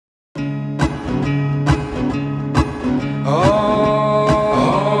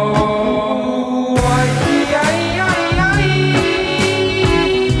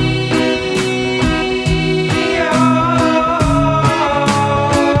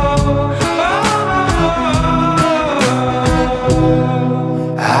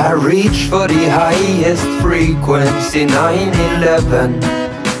reach for the highest frequency, 9/11.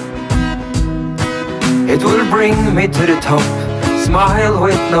 It will bring me to the top, smile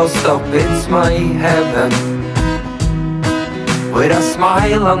with no stop, it's my heaven. With a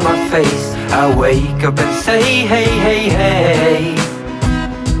smile on my face, I wake up and say, hey, hey, hey.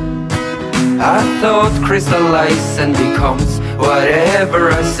 I thought crystallizes and becomes whatever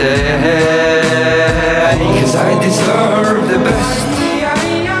I say. 'Cause I deserve the best,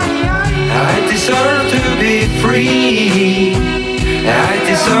 I deserve to be free, I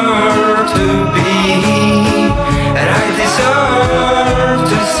deserve to be, and I deserve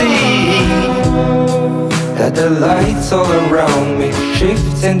to see that the lights all around me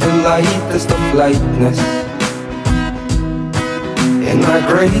shift into lightest of lightness. In my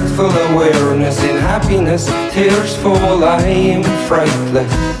grateful awareness, in happiness, tears fall, I am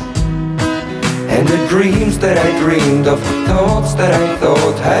frightless. And the dreams that I dreamed of, thoughts that I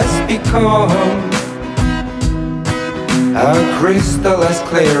thought has become a crystallized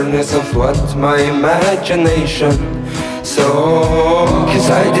clearness of what my imagination saw. 'Cause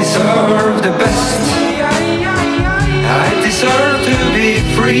I deserve